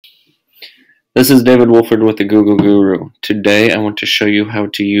This is David Wolford with the Google Guru. Today I want to show you how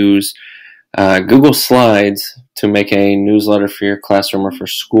to use Google Slides to make a newsletter for your classroom or for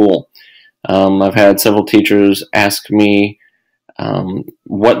school. I've had several teachers ask me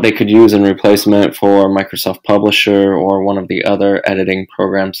what they could use in replacement for Microsoft Publisher or one of the other editing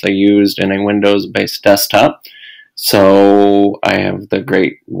programs they used in a Windows-based desktop. So I have the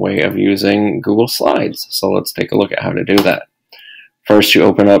great way of using Google Slides. So let's take a look at how to do that. First, you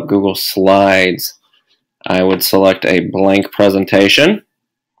open up Google Slides. I would select a blank presentation,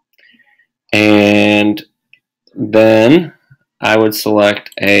 and then I would select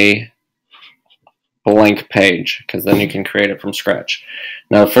a blank page, because then you can create it from scratch.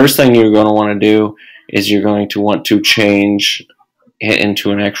 Now, the first thing you're going to want to do is you're going to want to change it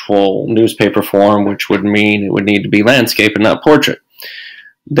into an actual newspaper form, which would mean it would need to be landscape and not portrait.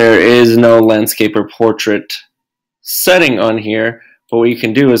 There is no landscape or portrait setting on here, but what you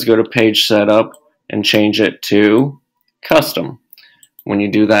can do is go to page setup and change it to custom. When you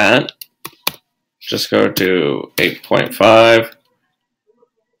do that, just go to 8.5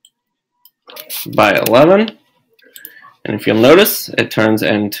 by 11, and if you'll notice, it turns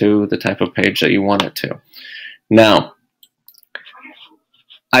into the type of page that you want it to. Now,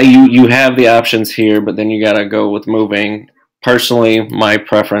 you have the options here, but then you gotta go with moving. Personally, my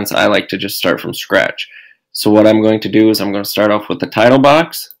preference, I like to just start from scratch. So what I'm going to do is I'm going to start off with the title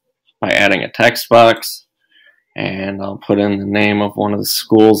box by adding a text box, and I'll put in the name of one of the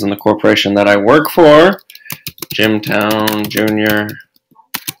schools in the corporation that I work for, Jimtown Junior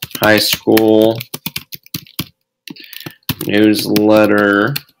High School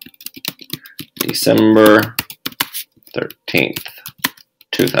Newsletter, December 13th,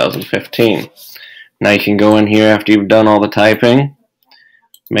 2015. Now you can go in here after you've done all the typing,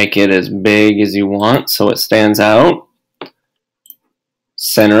 make it as big as you want so it stands out,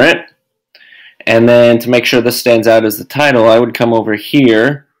 center it, and then to make sure this stands out as the title, I would come over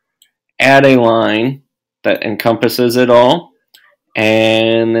here, add a line that encompasses it all,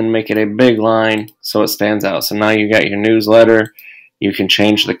 and then make it a big line so it stands out. So now you got your newsletter. You can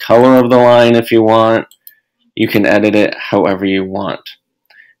change the color of the line if you want. You can edit it however you want.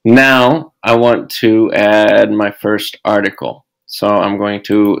 Now I want to add my first article. So I'm going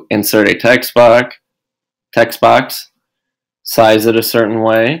to insert a text box, size it a certain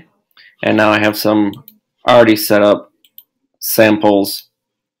way, and now I have some already set up samples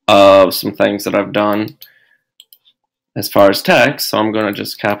of some things that I've done as far as text. So I'm going to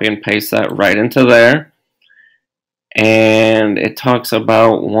just copy and paste that right into there. And it talks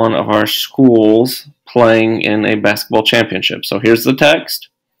about one of our schools playing in a basketball championship. So here's the text.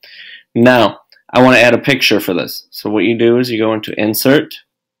 Now, I want to add a picture for this. So what you do is you go into Insert,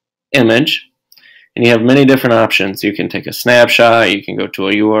 Image, and you have many different options. You can take a snapshot, you can go to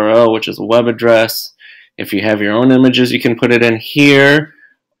a URL, which is a web address. If you have your own images, you can put it in here,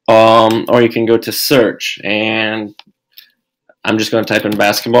 or you can go to Search, and I'm just going to type in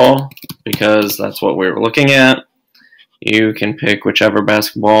basketball because that's what we're looking at. You can pick whichever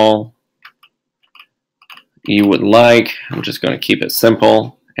basketball you would like. I'm just going to keep it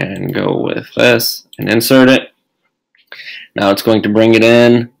simple and go with this and insert it. Now it's going to bring it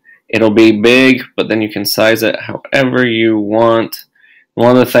in. It'll be big, but then you can size it however you want.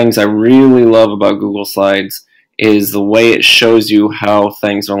 One of the things I really love about Google Slides is the way it shows you how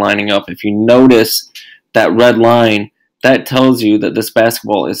things are lining up. If you notice that red line, that tells you that this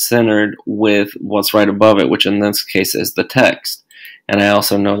basketball is centered with what's right above it, which in this case is the text. And I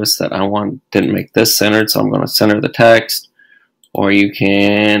also noticed that didn't make this centered, so I'm going to center the text. Or you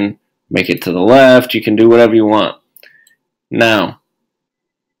can make it to the left. You can do whatever you want. Now,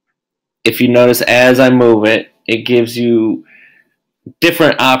 if you notice as I move it, it gives you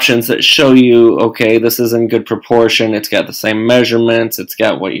different options that show you, okay, this is in good proportion. It's got the same measurements. It's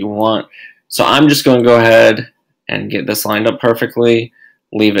got what you want. So I'm just going to go ahead and get this lined up perfectly.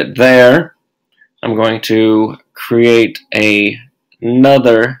 Leave it there. I'm going to create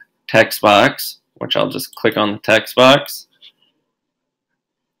another text box, which I'll just click on the text box.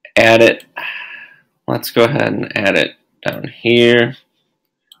 Add it. Let's go ahead and add it down here.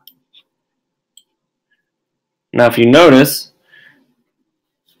 Now if you notice,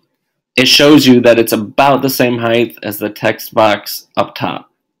 it shows you that it's about the same height as the text box up top.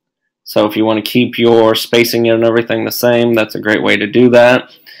 So if you want to keep your spacing and everything the same, that's a great way to do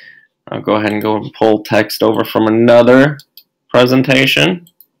that. I'll go ahead and go and pull text over from another presentation.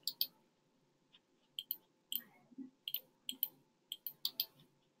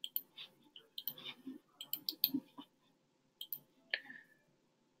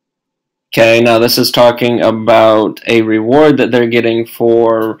 Okay, now this is talking about a reward that they're getting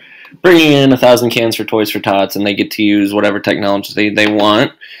for bringing in 1,000 cans for Toys for Tots, and they get to use whatever technology they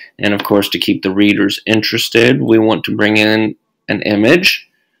want. And of course, to keep the readers interested, we want to bring in an image.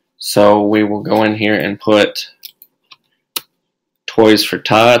 So we will go in here and put Toys for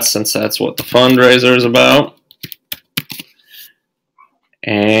Tots, since that's what the fundraiser is about.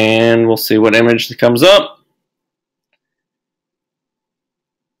 And we'll see what image comes up.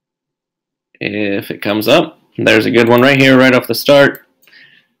 If it comes up, there's a good one right here, right off the start.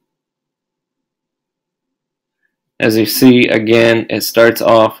 As you see, again, it starts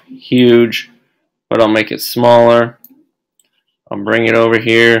off huge, but I'll make it smaller. I'll bring it over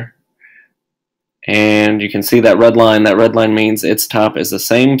here, and you can see that red line. That red line means its top is the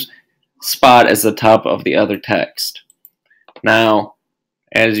same spot as the top of the other text. Now,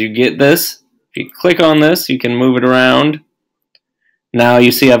 as you get this, if you click on this, you can move it around. Now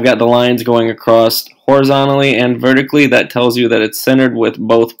you see I've got the lines going across horizontally and vertically. That tells you that it's centered with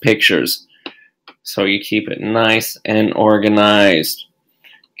both pictures. So you keep it nice and organized.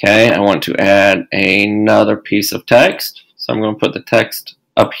 Okay, I want to add another piece of text. So I'm going to put the text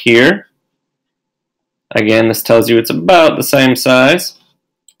up here. Again, this tells you it's about the same size.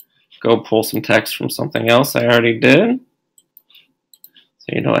 Go pull some text from something else I already did, so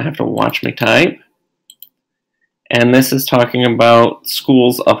you don't have to watch me type. And this is talking about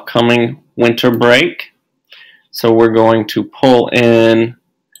school's upcoming winter break. So we're going to pull in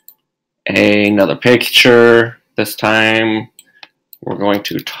another picture. This time we're going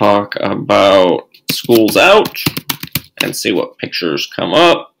to talk about school's out and see what pictures come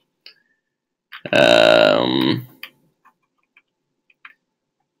up.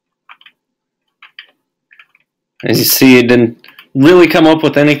 As you see, it didn't really come up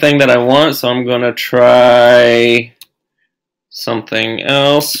with anything that I want, so I'm going to try something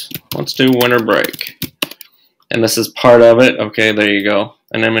else. Let's do winter break. And this is part of it. Okay, there you go.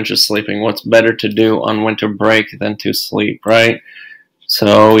 An image is sleeping. What's better to do on winter break than to sleep, right?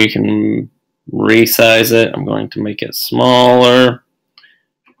 So you can resize it. I'm going to make it smaller.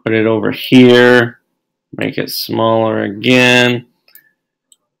 Put it over here. Make it smaller again.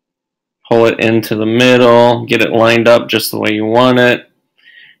 Pull it into the middle. Get it lined up just the way you want it.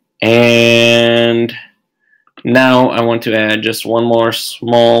 And now I want to add just one more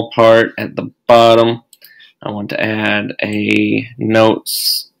small part at the bottom. I want to add a note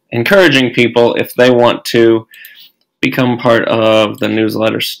encouraging people, if they want to become part of the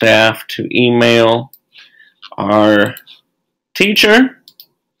newsletter staff, to email our teacher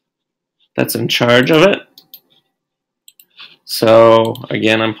that's in charge of it. So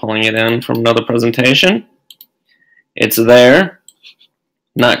again, I'm pulling it in from another presentation. It's there.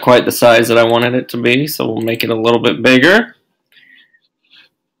 Not quite the size that I wanted it to be, so we'll make it a little bit bigger.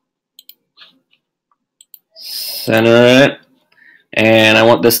 Center it. And I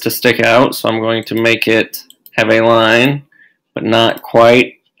want this to stick out, so I'm going to make it have a line, but not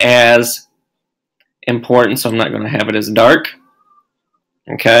quite as important, so I'm not going to have it as dark.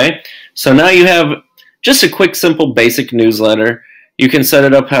 Okay, so now you have just a quick, simple, basic newsletter. You can set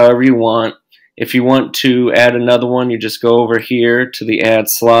it up however you want. If you want to add another one, you just go over here to the add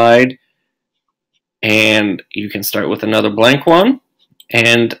slide, and you can start with another blank one,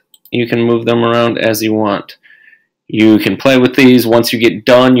 and you can move them around as you want. You can play with these. Once you get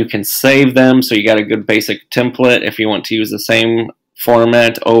done, you can save them, so you got a good basic template if you want to use the same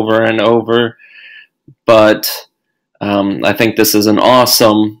format over and over. But I think this is an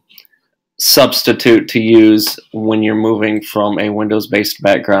awesome substitute to use when you're moving from a Windows-based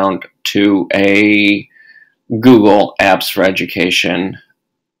background to a Google Apps for Education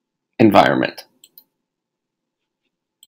environment.